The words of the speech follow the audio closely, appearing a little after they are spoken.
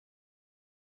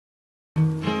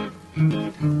Whatever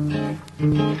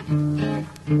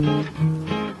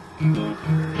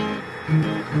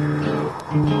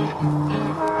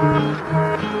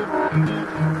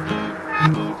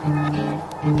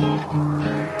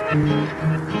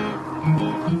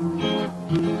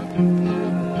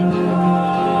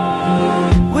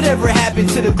happened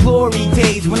to the glory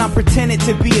days when I pretended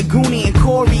to be a Goonie and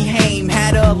Corey Haim?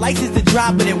 Had a license to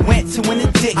drive but it went to an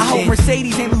addiction. I hope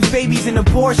Mercedes ain't lose babies in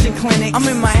abortion clinics. I'm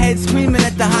in my head screaming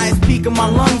at the highest peak of my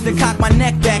lungs, then cock my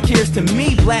neck back. Here's to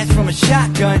me, blast from a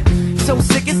shotgun. So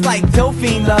sick it's like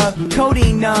Delphine love,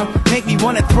 codeine numb, make me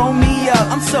wanna throw me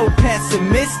up. I'm so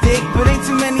pessimistic, but ain't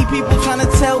too many people trying to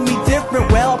tell me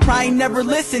different. Well, I'll probably never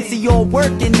listen to your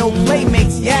work and no play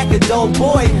makes yak a dull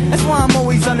boy. That's why I'm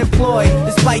always unemployed.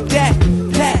 Despite that,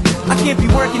 I can't be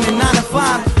working a 9 to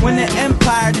 5 when the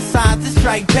empire decides to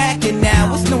strike back. And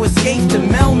now it's no escape to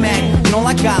Melmac, and all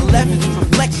I got left is a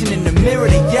reflection in the mirror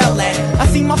to yell at. I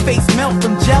see my face melt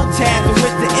from gel tabs and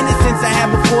wish the innocence I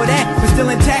had before that was still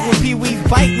intact. When Pee-wee's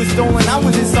bike was stolen, I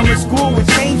was in summer school with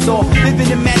chainsaw.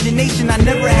 Vivid imagination, I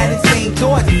never had insane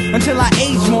thoughts until I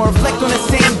aged more. Reflect on the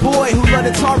same boy who loved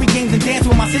Atari games and danced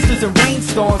with my sisters in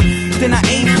rainstorms. Then I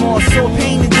aged more, saw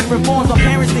pain in different forms. My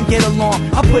parents didn't get along,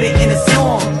 I put it in a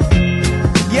song.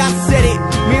 Yeah, I said it.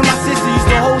 Me and my sister used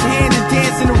to hold hands and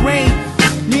dance in the rain.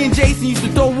 Me and Jason used to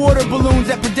throw water balloons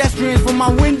at pedestrians from my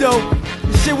window.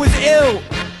 The shit was ill.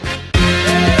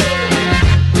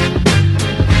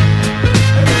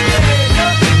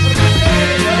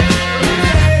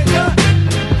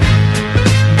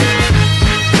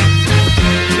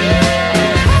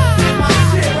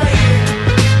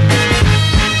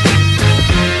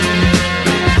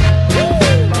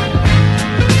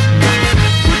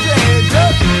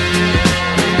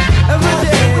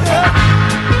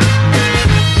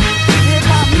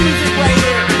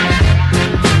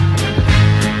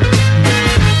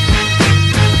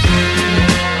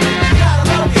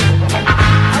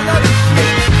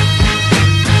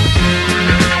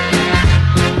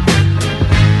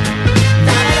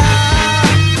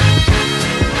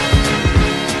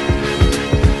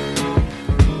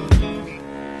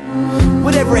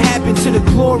 Whatever happened to the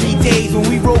glory days when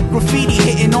we wrote graffiti,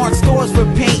 hitting art stores for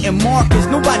paint and markers?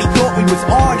 Nobody thought we was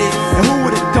artists, and who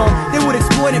would've done? They would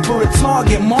exploit it for a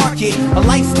target market. A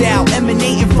lifestyle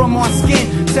emanating from our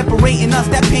skin, separating us.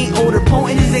 That paint odor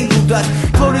potent as angel dust.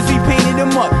 Clothes we painted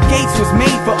them up. Gates was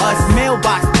made for us.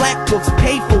 Mailbox, black books,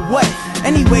 paid for what?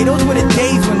 Anyway, those were the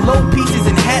days when low pieces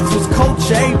and hats was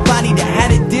culture. Everybody that had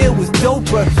a deal was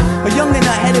doper. A young and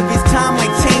ahead of his time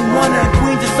like Tame Runner and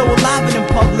Queens are so alive in them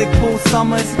public pool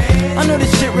summers. I know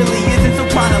this shit really isn't so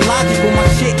chronological. My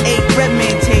shit 8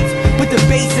 Redman tapes with the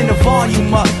bass and the volume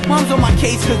up. Mom's on my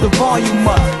case cause the volume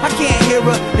up. I can't hear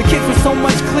her, the kicks were so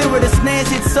much clearer. The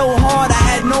snares hit so hard, I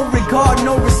had no regard,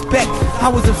 no respect. I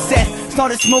was obsessed.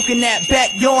 Started smoking that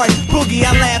backyard boogie.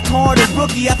 I laughed hard as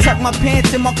rookie. I tucked my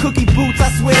pants in my cookie boots. I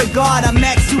swear to God, I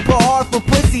maxed super hard for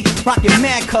pussy. Rocking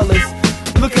mad colors,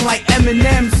 looking like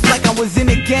M&M's, like I was in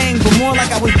a gang, but more like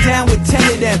I was down with 10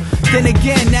 of them. Then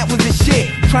again, that was the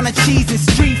shit. Tryna cheese in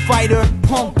Street Fighter,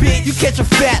 punk bitch. You catch a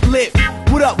fat lip.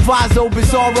 What up, Vazo,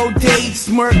 Bizarro, Dave,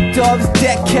 Smirk, Dubs,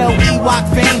 Deckel, Ewok,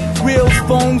 Vane, Reels,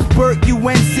 Phones, Burt,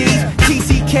 UNCs,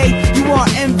 TCK, you are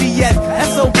MVS,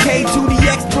 SOK,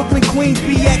 2DX, Brooklyn, Queens,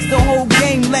 BX, the whole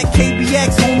game, let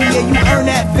KBX, homie, yeah, you earn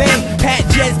that vein. Pat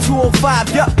Jets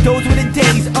 205, yup, those were the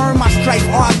days, earn my stripes,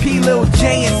 RIP, Lil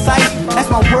J in sight. That's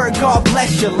my word, God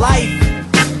bless your life.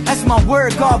 That's my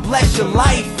word, God bless your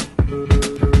life.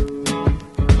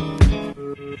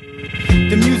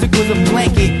 The music was a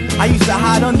blanket, I used to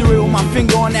hide under it with my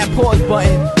finger on that pause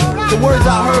button. The words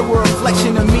I heard were a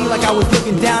reflection of me, like I was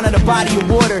looking down at a body of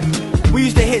water. We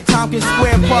used to hit Tompkins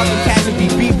Square Park and catch a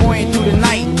BB